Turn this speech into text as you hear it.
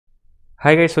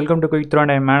Hi guys, welcome to Quick Throw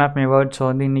and I'm man of my word. So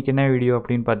வந்து இன்னைக்கு என்ன video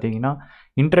அப்படின்னு பார்த்தீங்கன்னா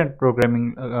இன்டர்நெட் ப்ரோக்ராமிங்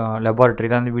லெபார்ட்டரி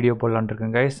தான் அந்த வீடியோ போடலான்னு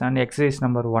இருக்கேன் guys. And exercise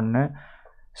number 1.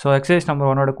 So exercise number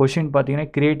 1ஓட question பார்த்தீங்கன்னா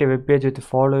create web page with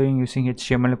following using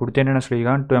HTML கொடுத்து என்னென்ன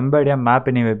சொல்லியிருக்காங்க to embed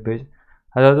map in web page.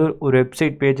 அதாவது ஒரு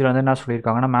வெப்சைட் பேஜில் வந்து என்ன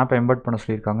சொல்லியிருக்காங்கன்னா மேப்பை எம்பெட் பண்ண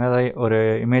சொல்லியிருக்காங்க, அதாவது ஒரு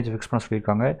இமேஜ் ஃபிக்ஸ் பண்ண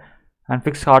சொல்லியிருக்காங்க. And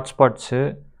fix ஹாட்ஸ்பாட்ஸு.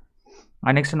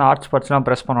 நெக்ஸ்ட் அந்த ஹாட்ஸ்பாட்ஸ்லாம்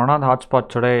ப்ரெஸ் பண்ணோன்னா அந்த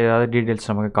ஹாட்ஸ்பாட்ஸோட ஏதாவது டீட்டெயில்ஸ்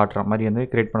நமக்கு காட்டுற மாதிரி வந்து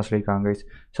கிரியேட் பண்ண சொல்லியிருக்காங்க கைஸ்.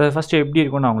 ஸோ அது ஃபஸ்ட்டு எப்படி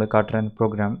இருக்கும்னு நான் உங்களுக்கு காட்டுறேன் இந்த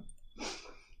ப்ரோக்ராம்.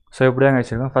 ஸோ எப்படி தான்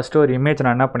வச்சுருக்கேன். ஃபஸ்ட்டு ஒரு இமேஜ்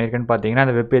நான் என்ன பண்ணியிருக்கேன்னு பார்த்தீங்கன்னா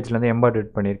அந்த வெப் பேஜ்லேருந்து எம்பெட்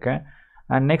பண்ணியிருக்கேன்.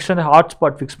 அண்ட் நெக்ஸ்ட் வந்து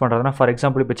ஹாட்ஸ்பாட் ஃபிக்ஸ் பண்ணுறதுனா ஃபார்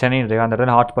எக்ஸாம்பிள் இப்போ சென்னை இருக்குது, அந்த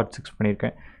இடத்துல ஹாட்ஸ்பாட் ஃபிக்ஸ்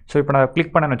பண்ணியிருக்கேன். ஸோ இப்போ நான்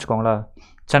கிளிக் பண்ணேன்னு வச்சுக்கோங்களேன்,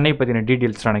 சென்னை பற்றின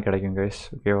டீட்டெயில்ஸ்லாம் எனக்கு கிடைக்கும் கைஸ்.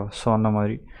 ஓகேவா? ஸோ அந்த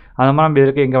மாதிரி நம்ம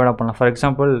இதுக்கு எங்கே வேணால் பண்ணலாம். ஃபார்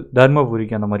எக்ஸாம்பிள்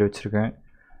தர்மபுரிக்கு அந்த மாதிரி வச்சுருக்கேன்.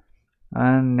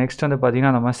 அண்ட் நெக்ஸ்ட் வந்து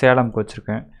பார்த்தீங்கன்னா அந்த மாதிரி சேலம்க்கு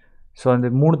வச்சுருக்கேன். ஸோ அந்த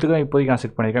மூணுத்துக்கும் இப்போதைக்கு நான்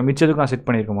செட் பண்ணியிருக்கேன், மிச்சத்துக்கும் நான் செட்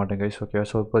பண்ணியிருக்க மாட்டேன் கைஸ். ஓகே,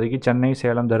 ஸோ இப்போதைக்கு சென்னை,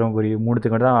 சேலம், தருமபுரி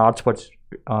மூணுத்துக்கு தான் ஹாட்ஸ்பாட்ஸ்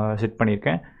செட்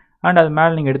பண்ணியிருக்கேன். அண்ட் அது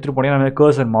மேலே நீங்கள் எடுத்துகிட்டு போனீங்கன்னா அந்த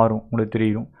கர்சர் மாறும், உங்களுக்கு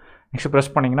தெரியும். நெக்ஸ்ட்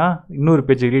ப்ரெஸ் பண்ணிங்கன்னா இன்னொரு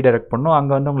பேஜ் ரீடைரக்ட் பண்ணணும்.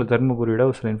 அங்கே வந்து உங்களுக்கு தருமபுரியோட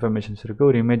ஒரு சில இன்ஃபர்மேஷன்ஸ் இருக்குது,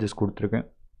 ஒரு இமேஜஸ் கொடுத்துருக்கேன்.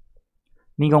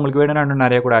 நீங்கள் உங்களுக்கு வேணும்னா இன்னும்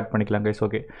நிறையா கூட ஆட் பண்ணிக்கலாம் கைஸ்.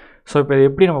 ஓகே, ஸோ இப்போ இது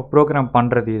எப்படி நம்ம ப்ரோக்ராம்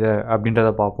பண்ணுறது இதை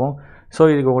அப்படின்றத பார்ப்போம். ஸோ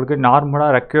இதுக்கு உங்களுக்கு நார்மலாக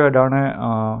ரெக்வயர்டான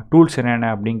டூல்ஸ் என்னென்ன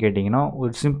அப்படின்னு கேட்டிங்கன்னா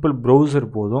ஒரு சிம்பிள் ப்ரௌசர்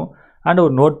போதும் அண்ட்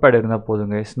ஒரு நோட் பேட் இருந்தால்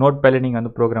போதும் கைஸ். நோட் பேடில் நீங்கள்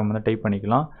வந்து ப்ரோக்ராம் வந்து டைப்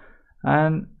பண்ணிக்கலாம்.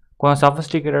 அண்ட் கொஞ்சம்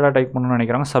சஃபஸ்டிகேட்டடாக டைப் பண்ணணும்னு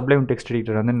நினைக்கிறாங்க, சப்ளைம் டெக்ஸ்ட்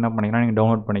எடிட்டர் வந்து என்ன பண்ணிக்கலாம், நீங்கள்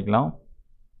டவுன்லோட் பண்ணிக்கலாம்.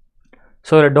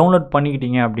 ஸோ இதை டவுன்லோட்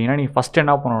பண்ணிக்கிட்டீங்க அப்படின்னா நீங்கள் ஃபஸ்ட்டு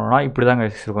என்ன பண்ணணும்னா இப்படி தான்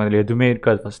கைஸ் இருக்கும், அதில் எதுவுமே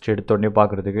இருக்காது ஃபஸ்ட்டு எடுத்த உடனே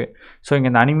பார்க்குறதுக்கு. ஸோ இங்கே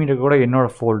இந்த அனிமேட்டர் கூட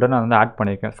என்னோடய ஃபோல்டர் நான் வந்து ஆட்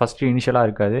பண்ணியிருக்கேன், ஃபஸ்ட்டு இனிஷியலாக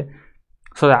இருக்காது.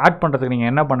 ஸோ அதை ஆட் பண்ணுறதுக்கு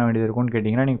நீங்கள் என்ன பண்ண வேண்டியது இருக்குன்னு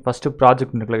கேட்டிங்கன்னா நீங்கள் ஃபஸ்ட்டு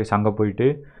ப்ராஜெக்ட் இருக்குல்ல கைஸ், அங்கே போயிட்டு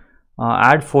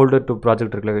ஆட் ஃபோல்டர் டு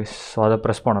ப்ராஜெக்ட் இருக்குல்ல கைஸ், ஸோ அதை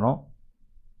ப்ரெஸ் பண்ணணும்.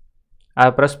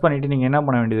 அதை ப்ரெஸ் பண்ணிவிட்டு நீங்கள் என்ன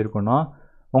பண்ண வேண்டியது இருக்குன்னா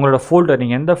உங்களோட ஃபோல்டர்,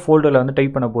 நீங்கள் எந்த ஃபோல்டரில் வந்து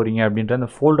டைப் பண்ண போகிறீங்க அப்படின்ற அந்த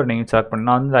ஃபோல்டர் நீங்கள் செலக்ட் பண்ணி,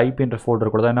 நான் வந்து ஐபின்ற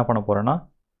ஃபோல்டர் கூட தான் என்ன பண்ண போகிறேன்னா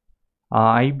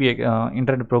ஐபி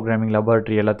இன்டர்நெட் ப்ரோக்ராமிங்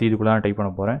லெபார்ட்டரி எல்லாத்தையும் இதுக்குள்ளே நான் டைப்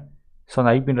பண்ண போகிறேன். ஸோ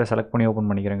அந்த ஐபின்ற செலக்ட் பண்ணி ஓப்பன்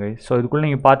பண்ணிக்கிறேன் கைஸ். ஸோ இதுக்குள்ளே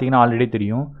நீங்கள் பார்த்தீங்கன்னா ஆல்ரெடி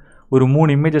தெரியும் ஒரு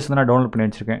 3 இமேஜஸ் வந்து நான் டவுன்லோட் பண்ணி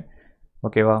வச்சுருக்கேன்.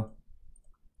 ஓகேவா?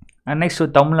 அண்ட் நெக்ஸ்ட்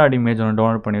ஒரு தமிழ்நாடு இமேஜ் ஒன்று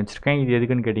டவுன்லோட் பண்ணி வச்சுருக்கேன். இது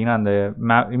எதுக்குன்னு கேட்டிங்கன்னா அந்த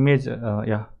இமேஜ்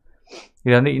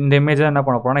இது வந்து இந்த இமேஜ் தான் என்ன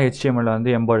பண்ண போகிறேன்னா HTML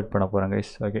வந்து எம்பெட் பண்ண போகிறேன்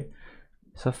கைஸ். ஓகே,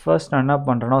 ஸோ ஃபர்ஸ்ட் நான் என்ன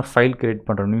பண்ணுறேன்னா ஒரு ஃபைல் க்ரியேட்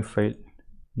பண்ணுறேன்,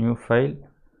 நியூ ஃபைல்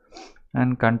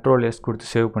அண்ட் Ctrl+S கொடுத்து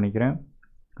சேவ் பண்ணிக்கிறேன்.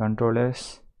 Ctrl+S.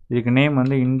 இதுக்கு நேம்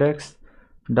வந்து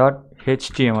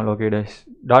index.html. ஓகே டைஸ்,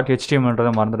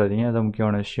 .htmlன்றதை மறந்துடாதீங்க, அது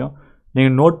முக்கியமான விஷயம்.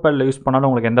 நீங்கள் நோட் பேடில் யூஸ் பண்ணாலும்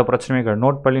உங்களுக்கு எந்த பிரச்சனையும் கிடையாது.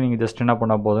 நோட் பேடில் நீங்கள் ஜஸ்ட் என்ன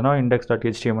பண்ணால் போதும்னா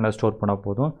index.html ஸ்டோர் பண்ணால்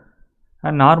போதும்.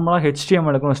 அண்ட் நார்மலாக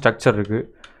HTMLக்கு ஒரு ஸ்ட்ரக்சர் இருக்குது,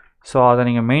 ஸோ அதை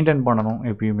நீங்கள் மெயின்டைன் பண்ணணும்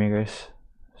எப்பயுமே guys.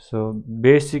 So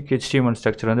basic HTML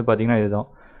structure வந்து பார்த்திங்கன்னா இதுதான்.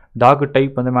 டாக்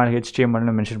டைப் வந்து மேலே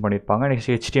HTMLனு மென்ஷன் பண்ணியிருப்பாங்க.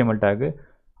 நெக்ஸ்ட் HTML டேக்கு,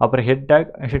 அப்புறம் ஹெட் டேக்,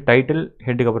 நெக்ஸ்ட் டைட்டில்,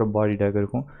 ஹெட்டுக்கு அப்புறம் பாடி டேக்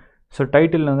இருக்கும். ஸோ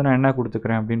டைட்டில் வந்து நான் என்ன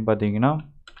கொடுத்துக்கிறேன் அப்படின்னு பார்த்தீங்கன்னா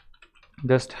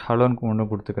ஜஸ்ட் ஹலோன்னு ஒன்று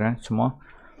கொடுத்துக்கிறேன் சும்மா.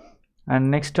 அண்ட்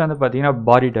நெக்ஸ்ட் வந்து பார்த்தீங்கன்னா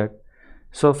பாடி டேக்.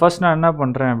 ஸோ ஃபஸ்ட் நான் என்ன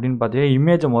பண்ணுறேன் அப்படின்னு பார்த்தீங்கன்னா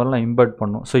இமேஜை முதல்ல நான் எம்பெட்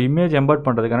பண்ணணும். ஸோ இமேஜ் எம்பெட்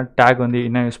பண்ணுறதுக்கான டேக் வந்து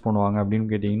என்ன யூஸ் பண்ணுவாங்க அப்படின்னு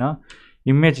கேட்டிங்கன்னா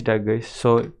image take guys. So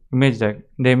image take,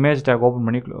 இந்த இமேஜ் டேக் ஓப்பன்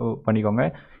பண்ணிக்கோங்க.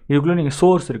 இதுக்குள்ளே நீங்கள்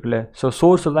சோர்ஸ் இருக்குல்ல, ஸோ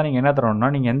சோர்ஸில் தான் நீங்கள் என்ன தரணும்னா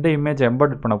நீங்கள் எந்த இமேஜை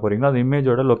எம்பெட் பண்ண போகிறீங்களோ அந்த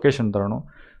இமேஜோட லொக்கேஷன் தரணும்.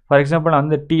 ஃபார் எக்ஸாம்பிள்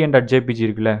அந்த tn.jpg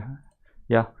இருக்குல்ல,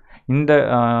 இந்த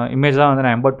இமேஜ் தான் வந்து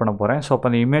நான் எம்பெட் பண்ண போகிறேன். ஸோ அப்போ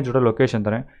அந்த இமேஜோட லொக்கேஷன்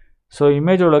தரேன். ஸோ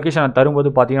இமேஜோட லொக்கேஷன் நான் தரும்போது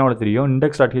பார்த்தீங்கன்னா உங்களுக்கு தெரியும்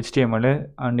index.html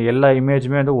அண்ட் எல்லா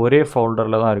இமேஜுமே வந்து ஒரே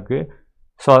ஃபோல்டரில் தான் இருக்குது.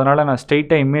 ஸோ அதனால் நான்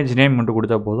ஸ்ட்ரெயிட்டாக இமேஜ் நேம் மட்டும்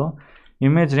கொடுத்தா போதும்.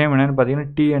 இமேஜ் நேம் என்னென்னு பார்த்தீங்கன்னா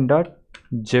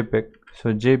tn.jpg. So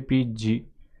jpg.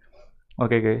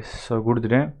 Okay guys, so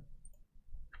கொடுத்துட்டேன்.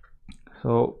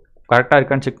 ஸோ கரெக்டாக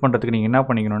இருக்கான்னு செக் பண்ணுறதுக்கு நீங்கள் என்ன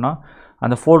பண்ணிக்கணும்னா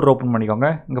அந்த ஃபோல்டர் ஓப்பன் பண்ணிக்கோங்க.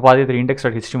 இங்கே பார்த்தீங்கன்னா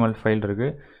index.html ஃபைல் இருக்குது.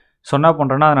 ஸோ என்ன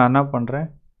பண்ணுறேன்னா நான் என்ன பண்ணுறேன்,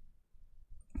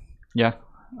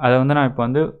 அதை வந்து நான் இப்போ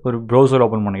வந்து ஒரு ப்ரௌசர்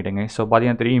ஓப்பன் பண்ணிக்கிட்டேங்க. ஸோ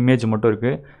பார்த்தீங்கன்னா இமேஜ் மட்டும்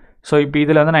இருக்குது. ஸோ இப்போ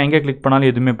இதில் வந்து நான் எங்கே கிளிக் பண்ணாலும்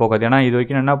எதுவுமே போகாது, ஏன்னா இது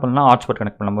வரைக்கும் என்ன பண்ணலாம் ஹாட்ஸ்பாட்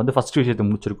கனெக்ட் பண்ணலாம். நம்ம வந்து ஃபஸ்ட்டு விஷயத்தை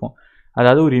முடிச்சிருக்கோம்,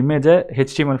 அதாவது ஒரு இமேஜை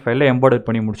HTML ஃபைலில் எம்பெட்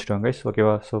பண்ணி முடிச்சிட்டோங்க கைஸ்.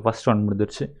 ஓகேவா? ஸோ ஃபஸ்ட் ஒன்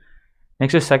முடிஞ்சிருச்சு.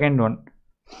 நெக்ஸ்ட்டு செகண்ட் ஒன்,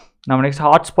 நம்ம நெக்ஸ்ட்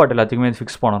ஹாட்ஸ்பாட் எல்லாத்துக்குமே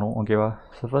ஃபிக்ஸ் பண்ணணும். ஓகேவா?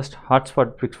 ஸோ ஃபஸ்ட்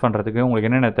ஹாட்ஸ்பாட் ஃபிக்ஸ் பண்ணுறதுக்கு உங்களுக்கு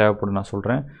என்னென்ன தேவைப்படும் நான்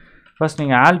சொல்கிறேன். ஃபஸ்ட்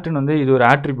நீங்கள் ஆல்ட்னு வந்து இது ஒரு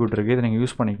ஆட்ரிபியூட் இருக்குது, இதை நீங்கள்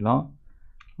யூஸ் பண்ணிக்கலாம்.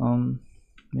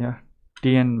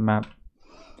 tn map.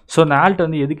 ஸோ இந்த ஆல்ட்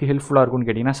வந்து எதுக்கு ஹெல்ப்ஃபுல்லாக இருக்கும்னு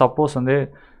கேட்டிங்கன்னா சப்போஸ் வந்து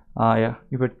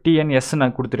இப்போ TNS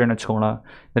நான் கொடுத்துட்டேன்னு வச்சுக்கோங்களேன்.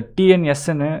 இந்த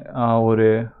TNSன்னு ஒரு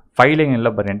ஃபைலே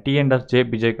இல்லை பாருங்கள்,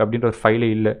 tn.jpg அப்படின்ற ஒரு ஃபைலே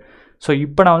இல்லை. ஸோ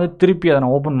இப்போ நான் வந்து திருப்பி அதை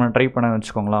நான் ஓப்பன் பண்ண ட்ரை பண்ணேன்னு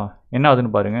வச்சுக்கோங்களேன், என்ன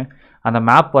ஆகுதுன்னு பாருங்கள், அந்த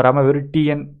மேப் வராமல் வெறும்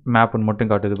TN மேப்புன்னு மட்டும்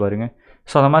காட்டுது பாருங்கள்.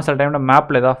 ஸோ அந்த மாதிரி சில டைமில்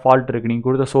மேப்பில் ஏதாவது ஃபால்ட் இருக்குது, நீங்கள்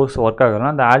கொடுத்த சோர்ஸ் ஒர்க்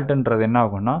ஆகலாம், அந்த ஆல்ட்ன்றது என்ன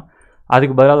ஆகும்னா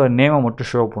அதுக்கு பதிலாக ஒரு நேமை மட்டும்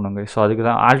ஷோ பண்ணுங்க. ஸோ அதுக்கு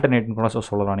தான் ஆல்டர்னேட்னு கூட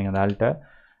சொல்லலாம் நீங்கள் அந்த ஆல்ட்டை.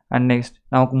 அண்ட் நெக்ஸ்ட்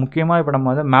நமக்கு முக்கியமாக இப்போ நம்ம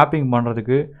வந்து மேப்பிங்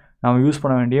பண்ணுறதுக்கு நம்ம யூஸ்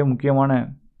பண்ண வேண்டிய முக்கியமான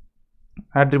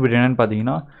ஆட்ரிபியூட் என்னென்னு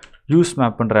பார்த்தீங்கன்னா யூஸ்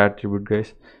மேப்புன்ற ஆட்ரிபியூட்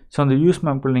கைஸ். ஸோ அந்த யூஸ்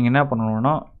மேப்பில் நீங்கள் என்ன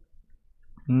பண்ணணும்னா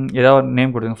ஏதாவது ஒரு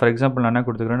நேம் கொடுத்துங்க. ஃபார் எக்ஸாம்பிள் நான் என்ன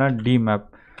கொடுத்துக்கிறேன்னா டி மேப்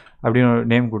அப்படின்னு ஒரு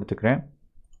நேம் கொடுத்துக்கிறேன்.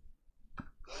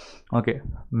 ஓகே,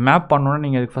 மேப் பண்ணணுன்னா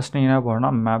நீங்கள் அதுக்கு ஃபஸ்ட் நீங்கள் என்ன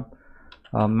பண்ணணும்னா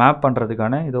மேப்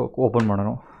பண்ணுறதுக்கான இதை ஓப்பன்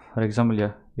பண்ணணும். ஃபார் எக்ஸாம்பிள்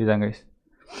இதுதான் கைஸ்.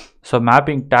 ஸோ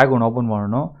மேப்பிங் டேக் ஒன்று ஓப்பன்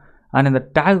பண்ணணும். அண்ட் இந்த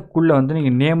டேக்குள்ளே வந்து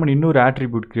நீங்கள் நேம்னு இன்னொரு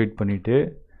ஆட்ரிபியூட் க்ரியேட் பண்ணிவிட்டு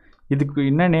இதுக்கு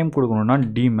என்ன name கொடுக்கணுன்னா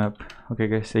D map. Okay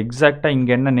guys, எக்ஸாக்டாக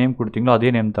இங்கே என்ன நேம் கொடுத்தீங்களோ அதே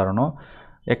நேம் தரணும்.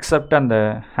 எக்ஸப்ட் அந்த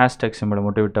ஹேஷ்டேக் சிம்பிளை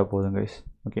மட்டும் விட்டால் போதும் guys.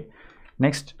 Okay,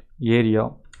 next area.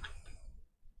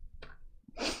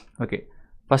 Okay,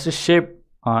 first shape.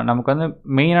 நமக்கு வந்து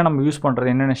மெயினாக நம்ம யூஸ்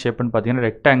பண்ணுறது என்னென்ன ஷேப்புன்னு பார்த்தீங்கன்னா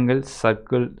ரெக்டாங்கிள்,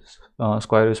 சர்க்கிள்,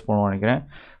 ஸ்கொயர் யூஸ் பண்ணுவோம் நினைக்கிறேன்.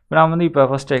 இப்போ நான் வந்து இப்போ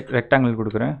ஃபஸ்ட்டு ரெக்டாங்கிள்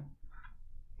கொடுக்குறேன்.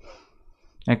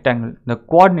 ரெக்டாங்கிள் இந்த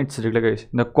கோஆர்டினேட்ஸ் இருக்குல்ல கைஸ்,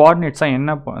 இந்த கோஆர்டினேட்ஸாக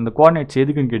என்ன இந்த கோஆர்டினேட்ஸ்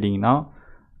எதுக்குன்னு கேட்டிங்கன்னா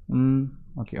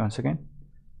ஓகே ஒன் செகண்ட்.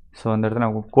 ஸோ அந்த இடத்துல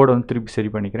நான் கோடை வந்து திருப்பி சரி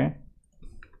பண்ணிக்கிறேன்.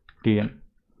 டிஎன்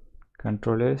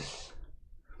கண்ட்ரோலர்ஸ்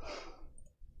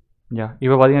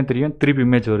இப்போ பார்த்தீங்கன்னா தெரியும் திருப்பி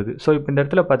இமேஜ் வருது. ஸோ இப்போ இந்த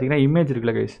இடத்துல பார்த்தீங்கன்னா இமேஜ்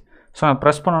இருக்குல்ல கைஸ். ஸோ நான்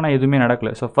ப்ரெஸ் பண்ணோன்னா எதுவுமே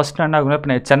நடக்கலை. ஸோ ஃபஸ்ட் என்ன ஆகுனா இப்போ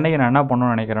நான் சென்னையை நான் என்ன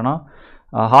பண்ணணும்னு நினைக்கிறேன்னா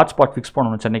ஹாட்ஸ்பாட் ஃபிக்ஸ்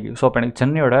பண்ணணும் சென்னைக்கு. ஸோ இப்போ எனக்கு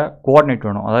சென்னையோட கோஆர்டினேட்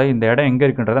வேணும். அதாவது இந்த இடம் எங்கே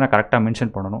இருக்குன்றதை நான் கரெக்டாக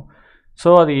மென்ஷன் பண்ணணும். ஸோ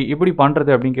அது எப்படி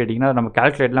பண்ணுறது அப்படின்னு கேட்டிங்கன்னா நம்ம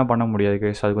கேல்குலேட்லாம் பண்ண முடியாது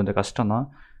கைஸ், அது கொஞ்சம் கஷ்டம் தான்.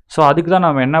 ஸோ அதுக்கு தான்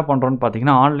நம்ம என்ன பண்ணுறோன்னு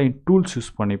பார்த்தீங்கன்னா ஆன்லைன் டூல்ஸ்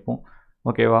யூஸ் பண்ணிப்போம்.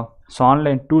 ஓகேவா? ஸோ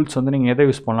ஆன்லைன் டூல்ஸ் வந்து நீங்கள் எதை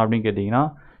யூஸ் பண்ணலாம் அப்படின்னு கேட்டிங்கன்னா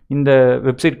இந்த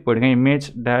வெப்சைட்டுக்கு போய்டுங்க.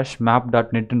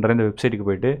 image-map.netன்ற இந்த வெப்சைட்டுக்கு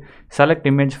போய்ட்டு செலக்ட்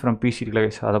இமேஜ் ஃப்ரம் பிசி இருக்குல்ல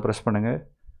கைஸ், அதை ப்ரெஸ் பண்ணுங்கள்.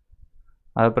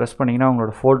 அதை ப்ரெஸ் பண்ணிங்கன்னா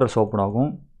உங்களோட ஃபோல்டர்ஸ் ஓப்பன்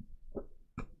ஆகும்.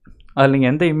 அதில்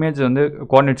நீங்கள் எந்த இமேஜ் வந்து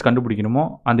கோஆர்டினேட்ஸ் கண்டுபிடிக்கணுமோ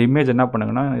அந்த இமேஜ் என்ன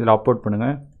பண்ணுங்கன்னா இதில் அப்லோட்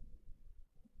பண்ணுங்கள்.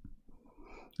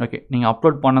 ஓகே, நீங்கள்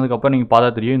அப்லோட் பண்ணதுக்கப்புறம் நீங்கள்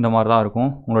பார்த்தா தெரியும் இந்த மாதிரி தான்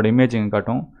இருக்கும் உங்களோட இமேஜ் இங்கே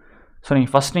காட்டும். ஸோ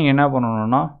நீங்கள் ஃபஸ்ட் நீங்கள் என்ன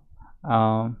பண்ணணுன்னா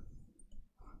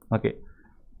ஓகே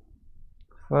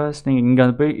ஃபர்ஸ்ட் நீங்கள் இங்கே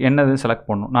வந்து போய் என்னது செலக்ட்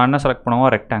பண்ணணும். நான் என்ன செலக்ட் பண்ணுவோம்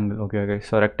rectangle. Okay okay,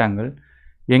 so rectangle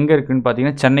எங்கே இருக்குதுன்னு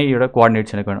பார்த்தீங்கன்னா சென்னையோட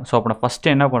கோஆர்டினேட்ஸ் எனக்கு வேணும். ஸோ அப்போ நான்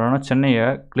ஃபஸ்ட்டு என்ன பண்ணுறேன்னா சென்னையை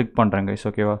கிளிக் பண்ணுறேன் கைஸ்.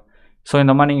 ஓகேவா? ஸோ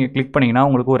இந்த மாதிரி நீங்கள் கிளிக் பண்ணிங்கன்னா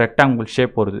உங்களுக்கு ஒரு ரெக்டாங்கிள்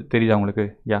ஷேப் வருது, தெரியுதா உங்களுக்கு?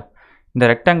 இந்த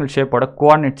ரெக்டாங்கிள் ஷேப்போட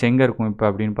கோஆர்டினேட்ஸ் எங்கே இருக்கும் இப்போ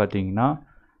அப்படின்னு பார்த்தீங்கன்னா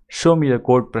show me the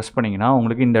code press பண்ணிங்கன்னா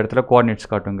உங்களுக்கு இந்த இடத்துல கோஆர்டினேட்ஸ்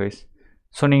காட்டும் கைஸ்.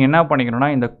 ஸோ நீங்கள் என்ன பண்ணிக்கணும்னா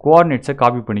இந்த கோஆர்டினேட்ஸை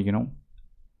காப்பி பண்ணிக்கணும்.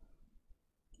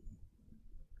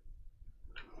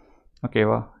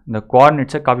 ஓகேவா? இந்த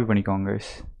கோஆர்டினேட்ஸை காப்பி பண்ணிக்கோங்க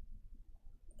கைஸ்.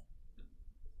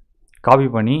 காப்பி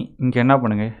பண்ணி இங்கே என்ன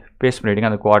பண்ணுங்கள் பேஸ்ட் பண்ணிவிடுங்க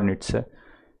அந்த கோஆர்டினேட்ஸை.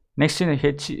 நெக்ஸ்ட் இந்த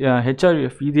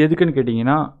ஹெச்ஆர்எஃப் இது எதுக்குன்னு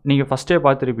கேட்டிங்கன்னா நீங்கள் ஃபஸ்ட்டே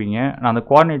பார்த்துருப்பீங்க நான் அந்த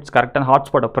கோஆர்டினேட்ஸ் கரெக்டாக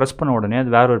ஹாட்ஸ்பாட்டை ப்ரெஸ் பண்ண உடனே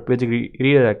அது வேறு ஒரு பேஜுக்கு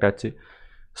ரீடைரக்ட் ஆச்சு.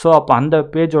 ஸோ அப்போ அந்த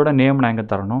பேஜோட நேம் நான் எங்கே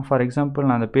தரணும். ஃபார் எக்ஸாம்பிள்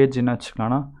நான் அந்த பேஜ் என்ன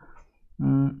வச்சுக்கலாம்னா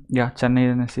Chennai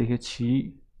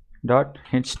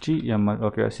CHE.html.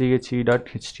 Okay,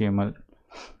 CHE.html.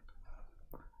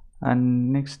 And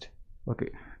next okay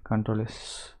control S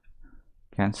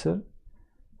cancel.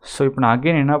 So இப்போ நான்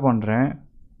அகெயின் என்ன பண்ணுறேன்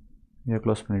இதை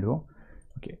க்ளோஸ் பண்ணிவிடுவோம்.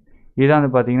 ஓகே, இதுதான்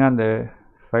வந்து பார்த்தீங்கன்னா அந்த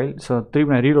ஃபைல். ஸோ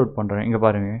திருப்பி நான் ரீலோட் பண்ணுறேன். இங்கே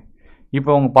பாருங்கள் இப்போ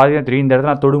உங்கள் பார்த்தீங்கன்னா தெரியும் இந்த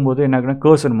இடத்துல நான் தொடும்போது என்ன ஆகுதுன்னா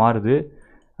கர்சர் மாறுது.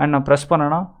 அண்ட் நான் ப்ரெஸ்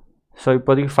பண்ணேன்னா ஸோ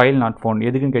இப்போதைக்கு ஃபைல் நாட் ஃபவுண்ட்.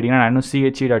 எதுக்குன்னு கேட்டிங்கன்னா நான் இன்னும்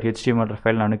CHE.html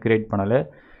ஃபைல் நான் க்ரியேட் பண்ணலை.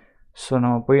 ஸோ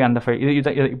நம்ம போய் அந்த ஃபைல் இது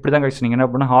இப்படி தான் கழிச்சு நீங்கள் என்ன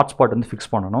பண்ணால் ஹாட்ஸ்பாட் வந்து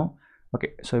ஃபிக்ஸ் பண்ணணும். ஓகே,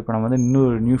 ஸோ இப்போ நம்ம வந்து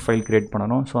இன்னொரு நியூ ஃபைல் க்ரியேட்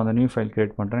பண்ணணும். ஸோ அந்த நியூ ஃபைல்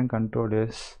க்ரியேட் பண்ணுறேன். Control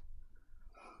S.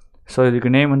 ஸோ இதுக்கு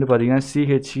நேம் வந்து பார்த்தீங்கன்னா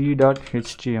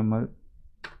CHE.html.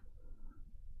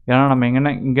 ஏன்னா நம்ம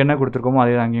இங்கே என்ன கொடுத்துருக்கோமோ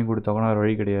அதே தான் அங்கேயும் கொடுத்தோம்னா ஒரு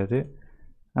வழி கிடையாது.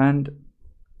 அண்ட்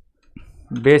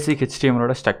பேசிக்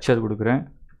HTMLோட ஸ்ட்ரக்சர் கொடுக்குறேன்.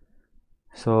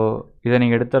 ஸோ இதை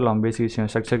நீங்கள் எடுத்துடலாம். பேசிக் HTML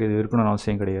ஸ்ட்ரக்சருக்கு இது இருக்கணும்னு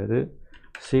அவசியம் கிடையாது.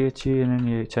 CHE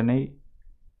சென்னை.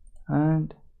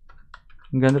 அண்ட்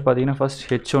இங்கே வந்து பார்த்தீங்கன்னா ஃபஸ்ட்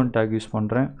H1 டேக் யூஸ்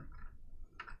பண்ணுறேன்.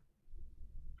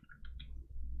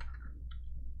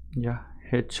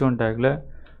 H1 tackle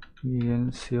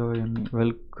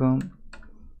welcome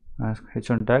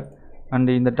H1 take. And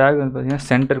இந்த டேக் வந்து பார்த்தீங்கன்னா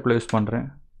சென்டருக்குள்ளே யூஸ் பண்ணுறேன்.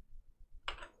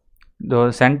 இந்த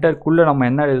சென்டருக்குள்ளே நம்ம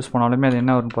என்ன யூஸ் பண்ணாலுமே அது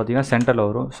என்ன வரும்னு பார்த்தீங்கன்னா சென்டரில்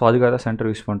வரும். ஸோ அதுக்காக தான் சென்டர்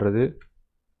யூஸ் பண்ணுறது.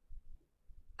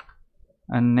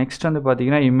 அண்ட் நெக்ஸ்ட் வந்து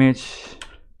பார்த்தீங்கன்னா இமேஜ்.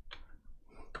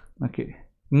 ஓகே,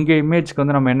 இங்கே இமேஜ்க்கு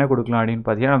வந்து நம்ம என்ன கொடுக்கலாம் அப்படின்னு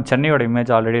பார்த்தீங்கன்னா நம்ம சென்னையோட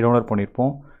இமேஜ் ஆல்ரெடி டவுன்லோட்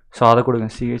பண்ணியிருப்போம். ஸோ அதை கொடுங்க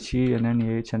CHE.jpg.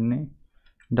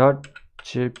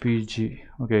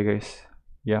 ஓகே கைஸ்,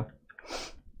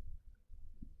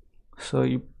 ஸோ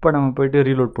இப்போ நம்ம போய்ட்டு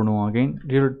ரீலோட் பண்ணுவோம். அகைன்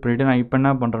ரீலோட் பண்ணிவிட்டு நான் இப்போ என்ன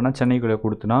பண்ணுறேன்னா சென்னைக்குள்ளே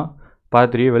கொடுத்தனா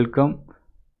பார்த்துட்டு வெல்கம்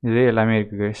இதே எல்லாமே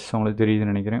இருக்குது கைஸ். உங்களுக்கு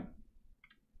தெரியுதுன்னு நினைக்கிறேன்.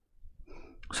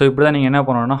 ஸோ இப்படி தான் நீங்கள் என்ன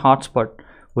பண்ணணும்னா ஹாட்ஸ்பாட்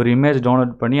ஒரு இமேஜ்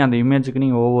டவுன்லோட் பண்ணி அந்த இமேஜுக்கு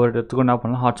நீங்கள் ஒவ்வொரு இடத்துக்கும் என்ன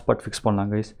பண்ணலாம் ஹாட்ஸ்பாட் ஃபிக்ஸ்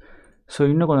பண்ணலாம் கைஸ். ஸோ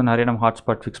இன்னும் கொஞ்சம் நிறைய நம்ம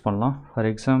ஹாட்ஸ்பாட் ஃபிக்ஸ் பண்ணலாம். For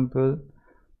example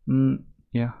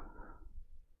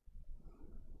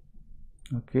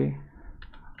okay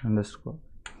underscore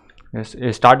S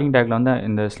starting tackle வந்து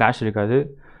இந்த ஸ்லாஷ் இருக்காது,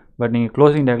 பட் நீங்கள்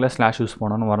க்ளோசிங் டேக்கில் ஸ்லாஷ் யூஸ்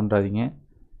பண்ணணும்னு மறந்துடாதீங்க.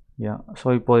 யா ஸோ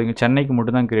இப்போது இங்கே சென்னைக்கு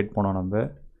மட்டும் தான் க்ரியேட் பண்ணோம் நம்ம.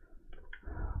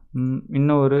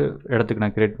 இன்னொரு இடத்துக்கு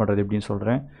நான் க்ரியேட் பண்ணுறது எப்படின்னு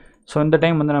சொல்கிறேன். ஸோ இந்த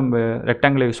டைம் வந்து நம்ம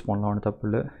ரெக்டாங்கிளே யூஸ் பண்ணலாம், ஒன்றும் தப்பு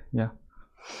இல்லை. Yeah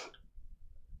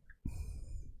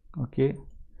okay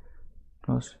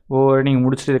close. நீங்கள்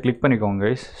முடிச்சுட்டு இதை கிளிக் பண்ணிக்கோங்க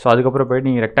கைஸ். ஸோ அதுக்கப்புறம் போய்ட்டு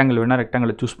நீங்கள் ரெக்டாங்கிள் வேணால்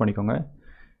ரெக்டாங்கிளை சூஸ் பண்ணிக்கோங்க.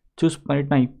 சூஸ்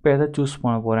பண்ணிவிட்டு நான் இப்போ எதை சூஸ்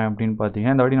பண்ண போகிறேன் அப்படின்னு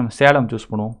பார்த்தீங்கன்னா, இந்த வாட்டி நம்ம சேலம் சூஸ்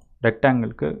பண்ணுவோம்.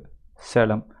 ரெக்டாங்கிளுக்கு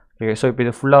சேலம். ஓகே ஸோ இப்போ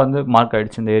இது ஃபுல்லாக வந்து மார்க்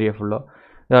ஆகிடுச்சு இந்த ஏரியா ஃபுல்லாக.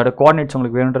 இதோட கோஆர்டினேட்ஸ்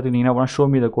உங்களுக்கு வேணுன்றதுக்கு நீங்கள் என்ன பண்ணால் ஷோ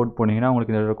மீ இதை கோட் போனீங்கன்னா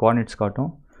உங்களுக்கு இதோட கோஆர்டினேட்ஸ்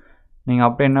காட்டும். நீங்கள்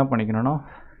அப்படியே என்ன பண்ணிக்கணும்னா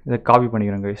இதை காப்பி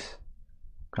பண்ணிக்கிறேன் guys.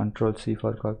 Ctrl+C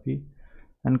for copy.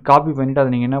 And copy பண்ணிவிட்டு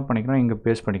அதை நீங்கள் என்ன பண்ணிக்கணும், இங்கே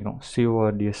பேஸ்ட் பண்ணிக்கணும்.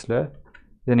 CORDSல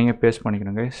இதை நீங்கள் பேஸ்ட்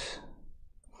பண்ணிக்கணும் கைஸ்.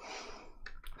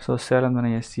 ஸோ சேலம் தானே,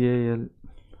 SAL.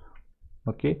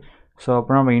 ஓகே ஸோ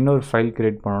அப்புறம் நம்ம இன்னொரு ஃபைல்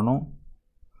க்ரியேட் பண்ணணும்.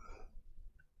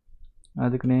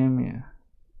 அதுக்கு நேம்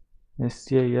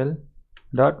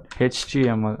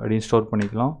SAL.html அப்படின்னு ஸ்டோர்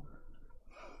பண்ணிக்கலாம்.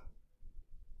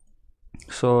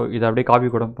 ஸோ இதை அப்படியே காப்பி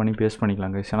கூட பண்ணி பேஸ்ட்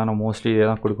பண்ணிக்கலாம் கைஸ். ஏன்னா நம்ம மோஸ்ட்லி இதை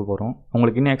தான் கொடுக்க போகிறோம்.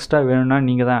 உங்களுக்கு இன்னும் எக்ஸ்ட்ரா வேணும்னா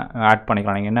நீங்கள் தான் ஆட்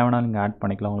பண்ணிக்கலாம். நீங்கள் என்ன வேணாலும் நீங்கள் ஆட்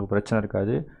பண்ணிக்கலாம், உங்களுக்கு பிரச்சனை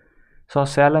இருக்காது. ஸோ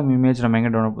சேலம் இமேஜ் நம்ம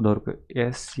எங்கே டவுன்லோட் பண்ணி இருக்குது,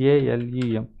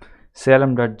 SALEM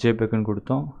salem.jpegன்னு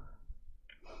கொடுத்தோம்.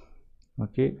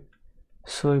 ஓகே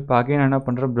ஸோ இப்போ அகைன் என்ன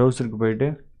பண்ணுறேன், ப்ரௌசருக்கு போயிட்டு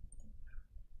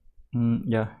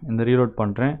இந்த ரீலோட்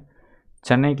பண்ணுறேன்.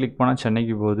 சென்னை கிளிக் பண்ணால்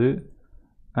சென்னைக்கு போகுது.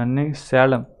 அன்னைக்கு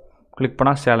சேலம் கிளிக்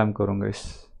பண்ணால் சேலம்க்கு வரும் கைஸ்.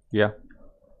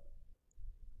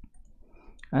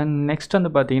 அண்ட் நெக்ஸ்ட்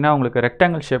வந்து பார்த்தீங்கன்னா உங்களுக்கு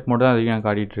ரெக்டாங்கிள் ஷேப் மட்டும் தான் அதிகம் நான்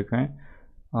காட்டிகிட்ருக்கேன்.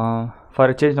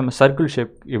 ஃபார் சேஞ்ச் நம்ம சர்க்கிள்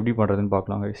ஷேப் எப்படி பண்ணுறதுன்னு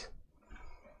பார்க்கலாம் கைஸ்.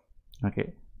 ஓகே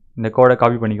இந்த கோடை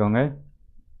காப்பி பண்ணிக்கோங்க.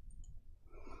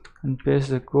 And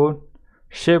paste the code.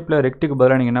 ஷேப்பில் ரெக்டுக்கு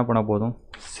பதிலாக நீங்கள் என்ன பண்ணால் போதும்,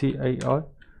 CIRCLE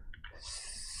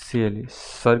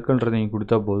சர்க்கிள்ன்றது நீங்கள்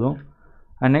கொடுத்தா போதும்.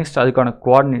 அண்ட் நெக்ஸ்ட் அதுக்கான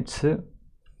கோஆர்டினேட்ஸ்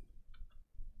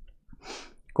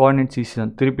ஈஸி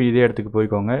தான். திருப்பி இதே இடத்துக்கு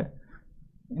போய்க்கோங்க,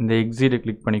 இந்த எக்ஸிட்டை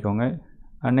கிளிக் பண்ணிக்கோங்க.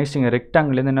 அண்ட் நெக்ஸ்ட் இங்கே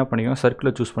ரெக்டாங்கிள்லேருந்து என்ன பண்ணிக்கோங்க,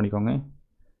 சர்க்கிளை சூஸ் பண்ணிக்கோங்க.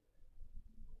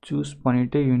 சூஸ்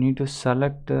பண்ணிவிட்டு you need to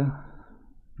select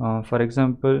for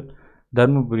example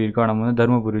Dharmapuri இருக்கா, நம்ம வந்து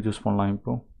தர்மபுரி சூஸ் பண்ணலாம்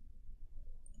இப்போது.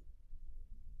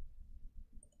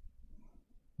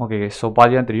 ஓகே ஸோ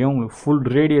பாதியாக தெரியும் உங்களுக்கு ஃபுல்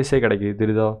ரேடியஸே கிடைக்கிது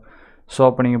தெரியுதா. ஸோ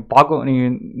அப்போ நீங்கள்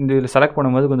நீங்கள் இந்த இதில் செலக்ட்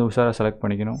பண்ணும்போது கொஞ்சம் உஷாராக செலக்ட்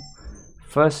பண்ணிக்கணும்.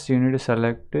 First you need to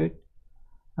select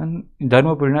and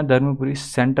தர்மபுரினா Dharmapuri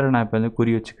சென்டரை நான் இப்போ வந்து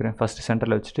குறி வச்சுக்கிறேன். ஃபஸ்ட்டு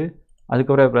சென்டரில் வச்சுட்டு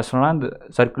அதுக்கப்புறம் ப்ரெஸ் பண்ணால் அந்த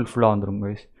சர்க்கிள் ஃபுல்லாக வந்துடும்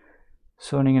கைஸ்.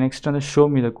 ஸோ நீங்கள் நெக்ஸ்ட் வந்து ஷோ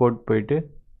மீ த கோட் போயிட்டு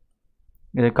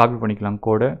இதை காப்பி பண்ணிக்கலாம்.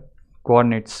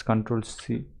 கோஆர்டினேட்ஸ் Ctrl+C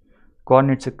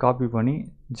கோஆர்டினேட்ஸை காப்பி பண்ணி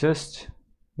ஜஸ்ட்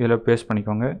இதில் பேஸ்ட்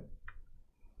பண்ணிக்கோங்க.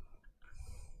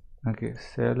 ஓகே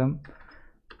சேலம்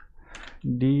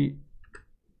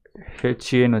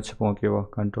DHAன்னு வச்சுப்போம். ஓகேவா,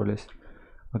 Ctrl+S.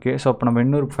 ஓகே ஸோ அப்போ நம்ம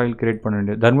இன்னொரு ஃபைல் க்ரியேட் பண்ண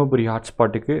வேண்டியது, தர்மபுரி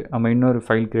ஹாட்ஸ்பாட்டுக்கு நம்ம இன்னொரு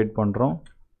ஃபைல் க்ரியேட் பண்ணுறோம்.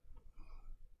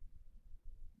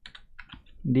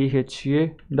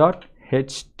 DHA.html.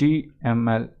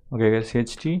 ஓகே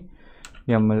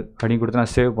HTML அப்படின்னு கொடுத்து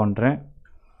நான் சேவ் பண்ணுறேன்.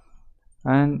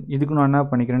 அண்ட் இதுக்கு நான் என்ன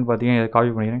பண்ணிக்கிறேன்னு பார்த்தீங்கன்னா இதை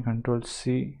காப்பி பண்ணிக்கிறேன். Ctrl+C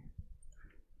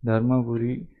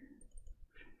தர்மபுரி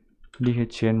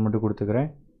DHAன்னு மட்டும் கொடுத்துக்கிறேன்.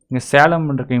 இங்கே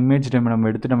சேலம்ன்ற இமேஜ் டைம் நம்ம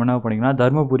எடுத்து நம்ம என்ன பண்ணிங்கன்னா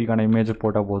தர்மபுரிக்கான இமேஜை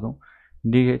போட்டால் போதும்.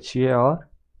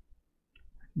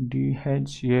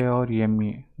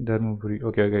 DHARME Dharmapuri.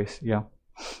 Okay guys.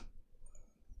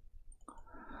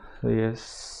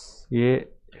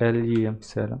 SALEM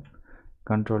Salem.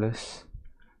 Ctrl+S.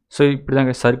 So இப்படி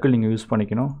தாங்க சர்க்கிள் நீங்கள் யூஸ்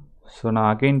பண்ணிக்கணும். ஸோ நான்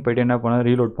அகைன் போய்ட்டு என்ன பண்ணேன்,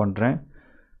 ரீலோட் பண்ணுறேன்.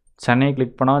 சென்னை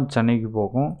கிளிக் பண்ணால் சென்னைக்கு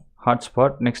போகும்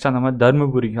ஹாட்ஸ்பாட். நெக்ஸ்ட் அந்த மாதிரி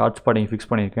தர்மபுரிக்கு ஹாட்ஸ்பாட் இங்கே ஃபிக்ஸ்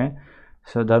பண்ணியிருக்கேன்.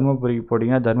 ஸோ தர்மபுரிக்கு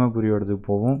போட்டிங்கன்னா தர்மபுரியோடதுக்கு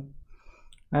போகும்.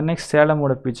 அண்ட் நெக்ஸ்ட்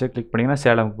சேலமோட பிக்சர் கிளிக் பண்ணிங்கன்னா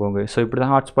சேலமுக்கு போங்க. ஸோ இப்படி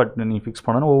தான் ஹாட்ஸ்பாட் நீங்கள் ஃபிக்ஸ்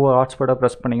பண்ணணும். ஒவ்வொரு ஹாட்ஸ்பாட்டாக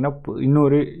ப்ரெஸ் பண்ணிங்கன்னா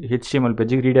இன்னொரு HTML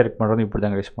பேஜுக்கு ரீடைரக்ட் பண்ணுறது இப்படி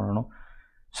தான் கைஸ் பண்ணணும்.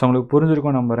 ஸோ உங்களுக்கு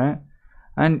புரிஞ்சிருக்கும் நம்புகிறேன்.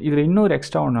 அண்ட் இதில் இன்னொரு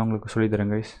எக்ஸ்ட்ரா ஒன்று உங்களுக்கு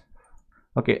சொல்லித்தரேன் கைஸ்.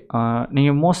 ஓகே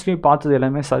நீங்கள் மோஸ்ட்லி பார்த்தது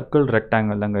எல்லாமே சர்க்கிள்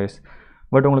ரெக்டாங்கிள் தான் கைஸ்.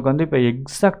 பட் உங்களுக்கு வந்து இப்போ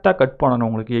எக்ஸாக்டாக கட் பண்ணணும்,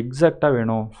 உங்களுக்கு எக்ஸாக்டாக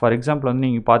வேணும். ஃபார் எக்ஸாம்பிள் வந்து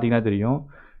நீங்கள் பார்த்தீங்கன்னா தெரியும்,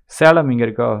 சேலம் இங்கே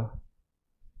இருக்கா,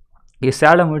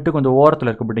 சேலம் விட்டு கொஞ்சம் ஓரத்தில்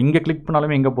இருக்குது. பட் இங்கே கிளிக்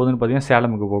பண்ணாலுமே எங்கே போகுதுன்னு பார்த்தீங்கன்னா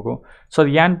சேலமுக்கு போகும். ஸோ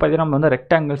அது ஏன்னு பார்த்தீங்கன்னா நம்ம வந்து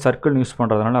ரெக்டாங்கிள் சர்க்கிள் யூஸ்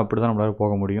பண்ணுறதுனால அப்படி தான் நம்மளால்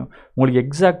போக முடியும். உங்களுக்கு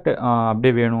எக்ஸாக்ட்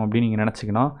அப்படியே வேணும் அப்படின்னு நீங்கள்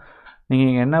நினச்சிங்கன்னா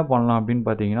நீங்கள் என்ன பண்ணலாம் அப்படின்னு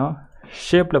பார்த்தீங்கன்னா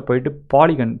ஷேப்பில் போயிட்டு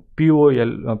பாலிகன்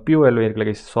POLY இருக்குல்ல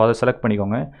கைஸ். ஸோ அதை செலக்ட்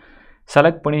பண்ணிக்கோங்க.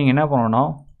 செலக்ட் பண்ணி நீங்கள் என்ன பண்ணணும்னா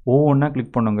ஒவ்வொன்றா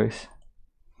கிளிக் பண்ணுங்க கைஸ்.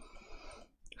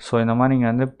 ஸோ இந்த மாதிரி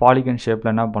நீங்கள் வந்து பாலிகன்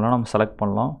ஷேப்பில் என்ன பண்ணலாம் நம்ம செலக்ட்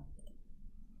பண்ணலாம்.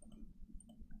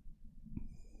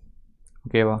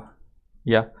 ஓகேவா.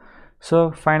 ஸோ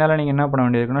ஃபைனலாக நீங்கள் என்ன பண்ண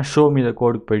வேண்டியதுக்குன்னா ஷோ மீ த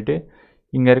கோடுக்கு போயிட்டு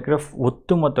இங்கே இருக்கிற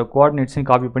ஒட்டுமொத்த கோஆர்டினேட்ஸையும்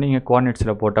காப்பி பண்ணி இங்கே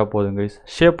கோஆர்டினேட்ஸில் போட்டால் போதும் கைஸ்.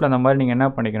 ஷேப்பில் அந்த மாதிரி நீங்கள் என்ன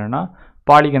பண்ணிக்கணும்னா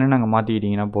பாலிகனை நாங்கள்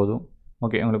மாற்றிக்கிட்டிங்கன்னா போதும்.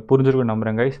 ஓகே, உங்களுக்கு புரிஞ்சிருக்கும்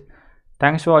நம்புகிறேன் கைஸ்.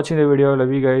 தேங்க்ஸ் ஃபார் வாட்சிங் the video.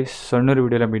 Love you guys. இன்னொரு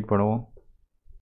வீடியோவில் மீட் பண்ணுவோம்.